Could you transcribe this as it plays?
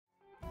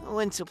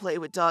went to play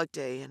with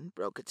DogDay and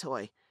broke a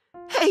toy.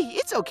 Hey,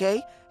 it's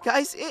okay.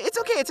 Guys, it's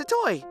okay, it's a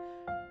toy.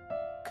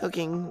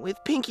 Cooking with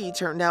Pinky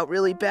turned out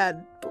really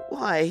bad, but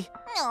why?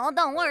 Oh,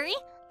 don't worry.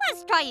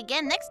 Let's try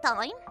again next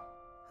time.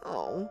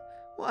 Oh,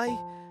 why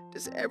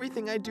does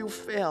everything I do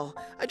fail?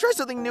 I try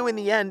something new in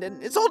the end,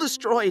 and it's all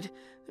destroyed.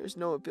 There's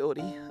no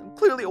ability. I'm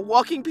clearly a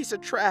walking piece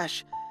of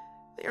trash.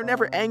 They are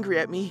never angry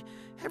at me.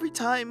 Every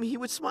time he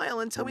would smile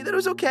and tell me that it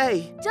was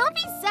okay. Don't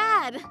be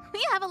sad.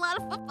 We have a lot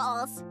of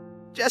footballs.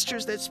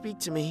 Gestures that speak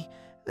to me.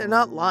 They're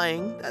not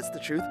lying, that's the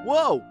truth.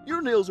 Wow,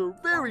 your nails are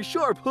very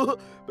sharp.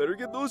 Better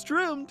get those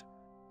trimmed.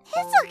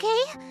 It's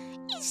okay.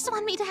 You just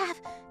want me to have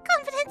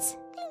confidence.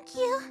 Thank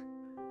you.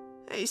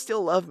 They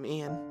still love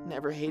me and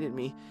never hated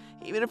me,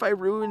 even if I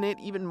ruin it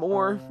even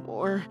more.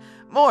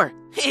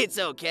 It's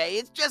okay,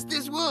 it's just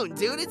this wound,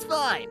 dude, it's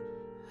fine.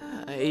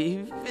 I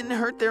even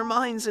hurt their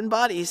minds and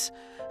bodies.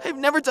 I've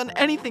never done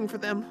anything for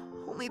them.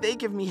 Only they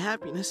give me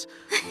happiness.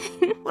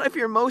 What I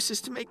fear most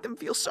is to make them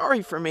feel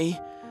sorry for me.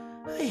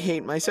 I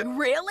hate myself.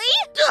 Really?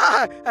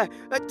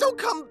 Don't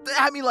come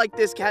at me like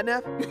this,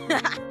 Catnap.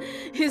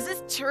 Is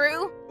this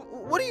true?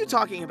 What are you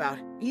talking about?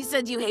 You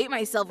said you hate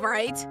myself,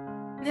 right?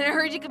 Then I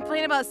heard you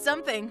complain about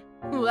something.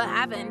 What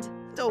happened?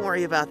 Don't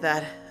worry about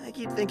that. I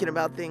keep thinking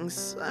about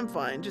things. I'm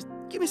fine. Just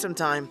give me some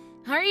time.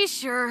 Are you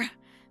sure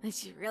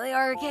that you really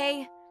are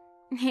okay?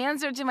 The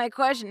answer to my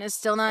question is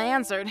still not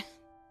answered.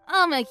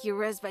 I'll make you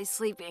rest by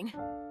sleeping.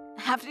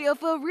 After you'll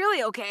feel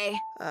really okay.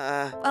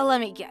 Well, let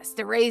me guess.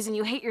 The reason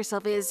you hate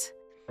yourself is...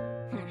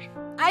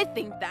 I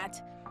think that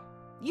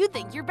you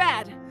think you're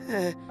bad.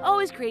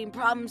 Always creating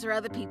problems for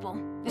other people.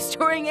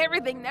 Destroying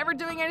everything, never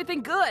doing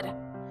anything good.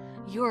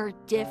 You're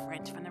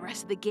different from the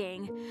rest of the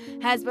gang.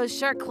 Has both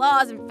sharp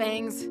claws and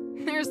fangs.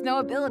 There's no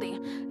ability,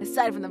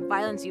 aside from the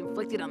violence you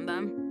inflicted on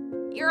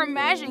them. You're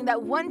imagining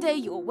that one day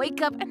you'll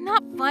wake up and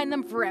not find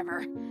them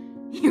forever.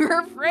 You're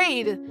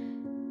afraid.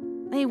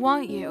 They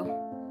want you,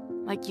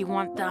 like you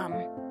want them.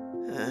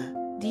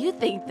 Do you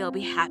think they'll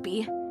be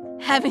happy,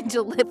 having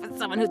to live with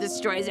someone who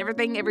destroys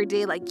everything every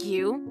day like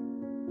you?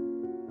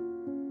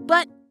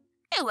 But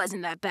it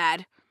wasn't that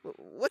bad.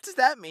 What does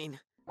that mean?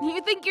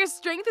 You think your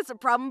strength is a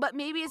problem, but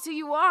maybe it's who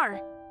you are.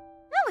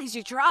 At least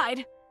you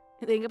tried.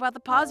 Think about the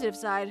positive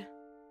side.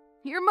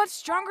 You're much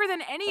stronger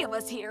than any of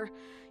us here.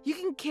 You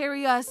can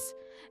carry us,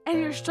 and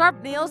your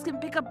sharp nails can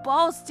pick up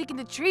balls sticking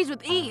to trees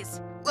with ease.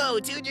 Whoa,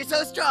 dude, you're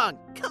so strong.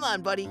 Come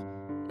on, buddy.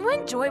 We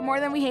enjoy it more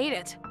than we hate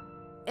it.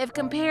 If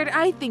compared,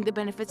 I think the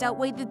benefits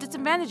outweigh the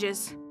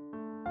disadvantages.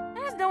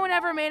 Has no one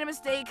ever made a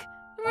mistake?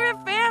 We're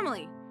a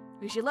family.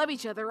 We should love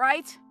each other,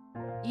 right?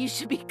 You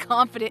should be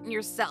confident in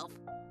yourself.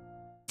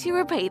 To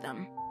repay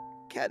them.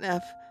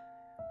 Catnap.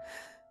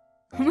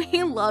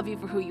 We love you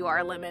for who you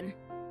are, Lemon.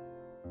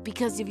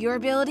 Because of your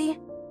ability,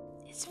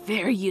 it's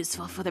very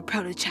useful for the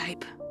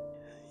prototype.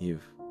 You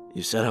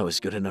said I was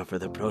good enough for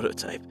the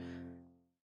prototype.